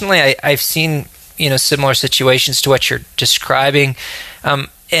unfortunately, I've seen similar situations to what you're describing.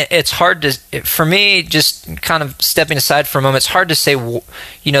 It's hard to, for me, just kind of stepping aside for a moment, it's hard to say,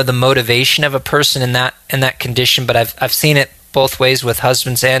 the motivation of a person in that condition. But I've seen it both ways with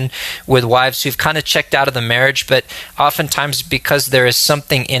husbands and with wives who've kind of checked out of the marriage, but oftentimes because there is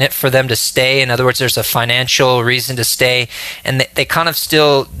something in it for them to stay. In other words, there's a financial reason to stay, and they kind of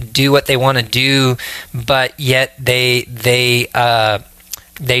still do what they want to do, but yet they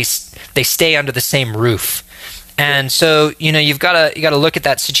stay under the same roof. And so, you've got to look at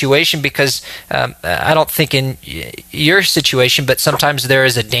that situation, because I don't think in your situation, but sometimes there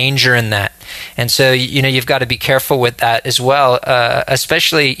is a danger in that. And so, you've got to be careful with that as well,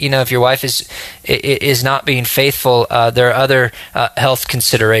 especially, if your wife is not being faithful. There are other health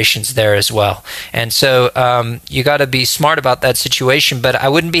considerations there as well. And so you got to be smart about that situation, but I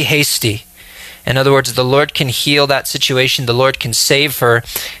wouldn't be hasty. In other words, the Lord can heal that situation. The Lord can save her.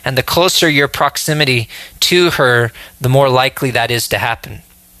 And the closer your proximity to her, the more likely that is to happen.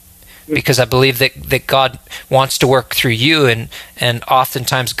 Because I believe that God wants to work through you, and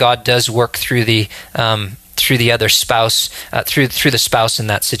oftentimes God does work through the other spouse, through the spouse in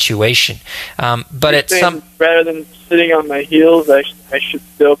that situation. But at rather than sitting on my heels, I should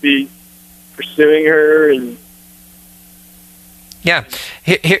still be pursuing her and. Yeah,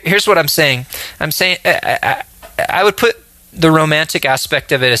 here's what I'm saying. I'm saying I would put the romantic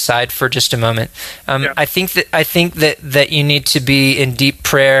aspect of it aside for just a moment. I think that you need to be in deep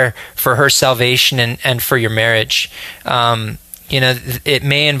prayer for her salvation and for your marriage. It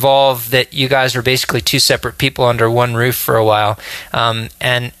may involve that you guys are basically two separate people under one roof for a while.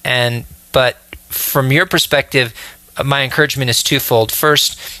 But from your perspective, my encouragement is twofold.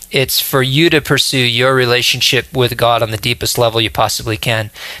 First, it's for you to pursue your relationship with God on the deepest level you possibly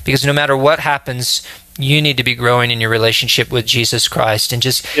can. Because no matter what happens, you need to be growing in your relationship with Jesus Christ, and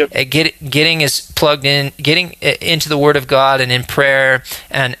just getting plugged in, getting into the Word of God and in prayer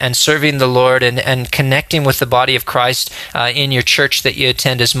and serving the Lord and connecting with the body of Christ in your church that you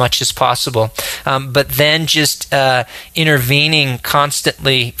attend as much as possible. But then just intervening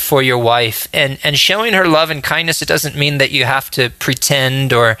constantly for your wife and showing her love and kindness. It doesn't mean that you have to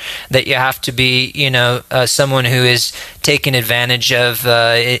pretend or that you have to be, someone who is taken advantage of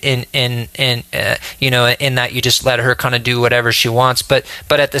in that you just let her kind of do whatever she wants. But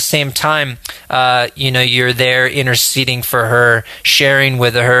at the same time, you're there interceding for her, sharing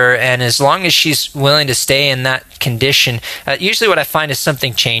with her, and as long as she's willing to stay in that condition, usually what I find is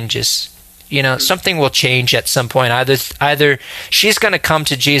something changes. Something will change at some point. Either she's going to come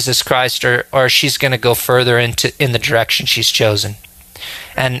to Jesus Christ, or she's going to go further in the direction she's chosen.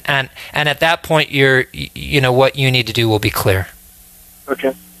 And at that point, what you need to do will be clear.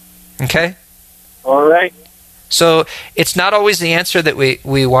 Okay. All right. So it's not always the answer that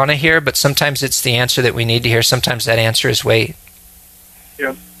we want to hear, but sometimes it's the answer that we need to hear. Sometimes that answer is wait.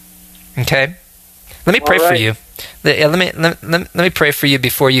 Yeah. Okay. Let me pray for you. Let me pray for you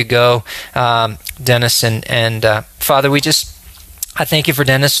before you go, Dennis. And Father, I thank you for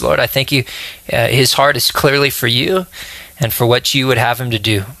Dennis, Lord. I thank you. His heart is clearly for you and for what you would have him to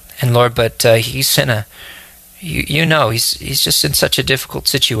do. And Lord, but he's in he's just in such a difficult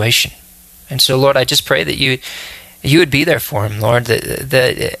situation. And so, Lord, I just pray that you would be there for him, Lord,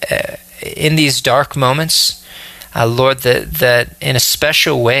 that in these dark moments, Lord, that in a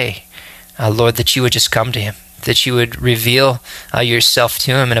special way, Lord, that you would just come to him, that you would reveal yourself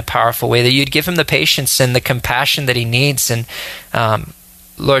to him in a powerful way, that you'd give him the patience and the compassion that he needs, and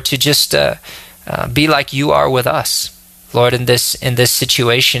Lord, to just be like you are with us. Lord, in this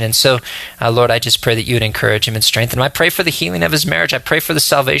situation. And so, Lord, I just pray that you would encourage him and strengthen him. I pray for the healing of his marriage. I pray for the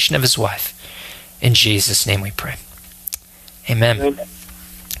salvation of his wife. In Jesus' name we pray. Amen.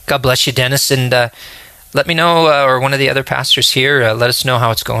 God bless you, Dennis. And let me know, or one of the other pastors here, let us know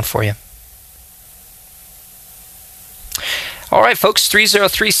how it's going for you. All right, folks,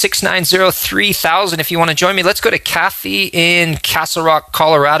 303-690-3000. If you want to join me, let's go to Kathy in Castle Rock,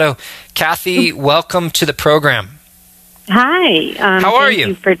 Colorado. Kathy, welcome to the program. Hi. How are you? Thank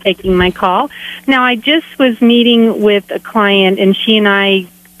you for taking my call. Now, I just was meeting with a client, and she and I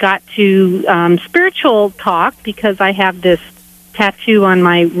got to spiritual talk because I have this tattoo on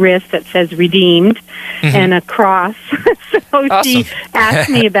my wrist that says redeemed and a cross. So awesome. She asked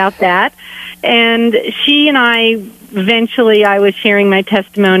me about that. And she and I, eventually I was sharing my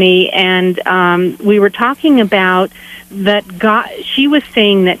testimony, and we were talking about that God, she was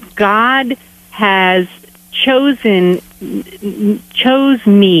saying that God has chose me.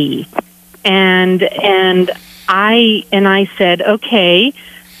 And I said, okay,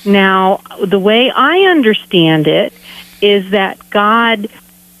 now the way I understand it is that God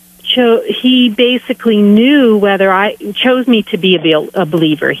he basically knew whether I chose me to be a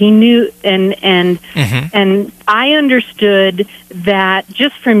believer. He knew, and I understood that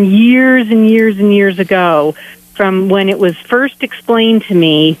just from years and years and years ago, from when it was first explained to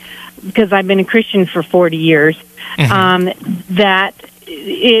me, because I've been a Christian for 40 years, that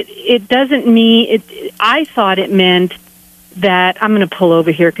it doesn't mean I thought it meant that I'm going to pull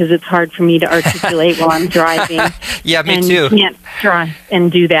over here because it's hard for me to articulate while I'm driving. Yeah, me and too. You can't try and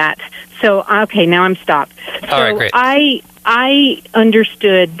do that. So, okay, now I'm stopped. All right, great. I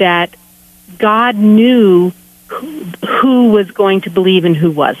understood that God knew who was going to believe and who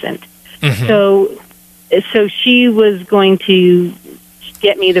wasn't. So she was going to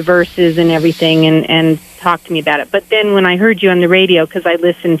get me the verses and everything and talk to me about it. But then when I heard you on the radio, because I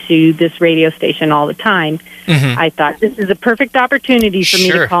listen to this radio station all the time, I thought this is a perfect opportunity for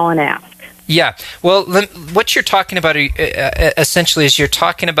me to call and ask. Yeah. Well, what you're talking about essentially is you're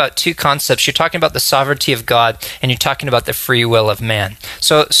talking about two concepts. You're talking about the sovereignty of God, and you're talking about the free will of man.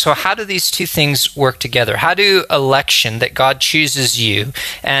 So how do these two things work together? How do election, that God chooses you,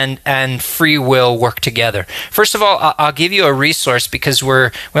 and free will work together? First of all, I'll give you a resource because we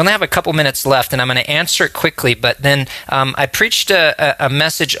only have a couple minutes left, and I'm going to answer it quickly. But then I preached a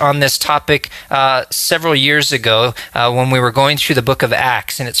message on this topic several years ago when we were going through the book of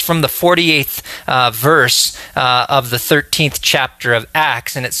Acts, and it's from the 48th verse of the 13th chapter of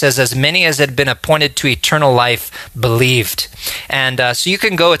Acts, and it says, "As many as had been appointed to eternal life believed." And so you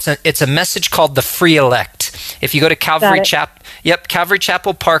can go. It's a message called the free elect. If you go to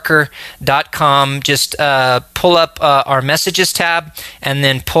CalvaryChapelParker.com, just pull up our messages tab, and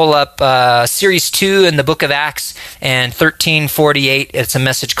then pull up Series 2 in the book of Acts and 1348. It's a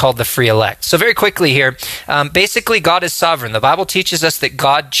message called the free elect. So very quickly here, basically God is sovereign. The Bible teaches us that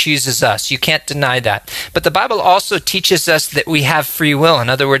God chooses us. You can't deny that. But the Bible also teaches us that we have free will. In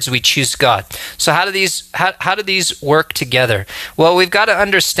other words, we choose God. So how do these work together? Well, we've got to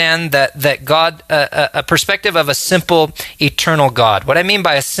understand that God, a perspective of a simple, eternal God. What I mean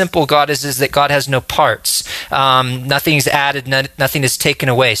by a simple God is that God has no parts. Nothing's added, nothing is taken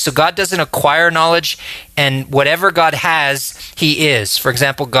away. So God doesn't acquire knowledge, and whatever God has, He is. For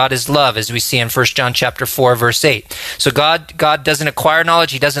example, God is love, as we see in 1 John chapter 4, verse 8. So God doesn't acquire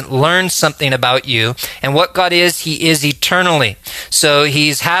knowledge. He doesn't learn something about you. And what God is, He is eternally. So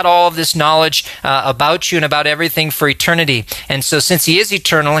He's had all of this knowledge about you and about everything for eternity. And so since He is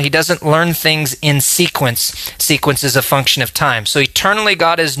eternal, He doesn't learn things in sequence. Sequence is a function of time. So eternally,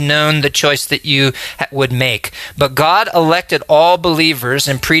 God has known the choice that you would make. But God elected all believers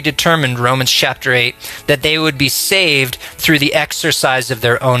and predetermined, Romans chapter 8, that they would be saved through the exercise of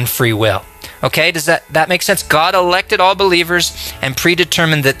their own free will. Okay, does that make sense? God elected all believers and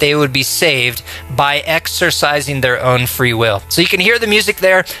predetermined that they would be saved by exercising their own free will. So you can hear the music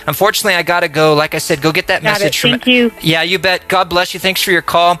there. Unfortunately, I got to go. Like I said, go get that message from... Thank you. Yeah, you bet. God bless you. Thanks for your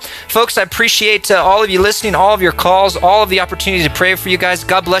call. Folks, I appreciate all of you listening, all of your calls, all of the opportunity to pray for you guys.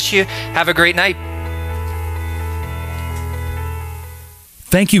 God bless you. Have a great night.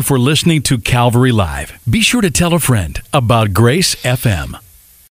 Thank you for listening to Calvary Live. Be sure to tell a friend about Grace FM.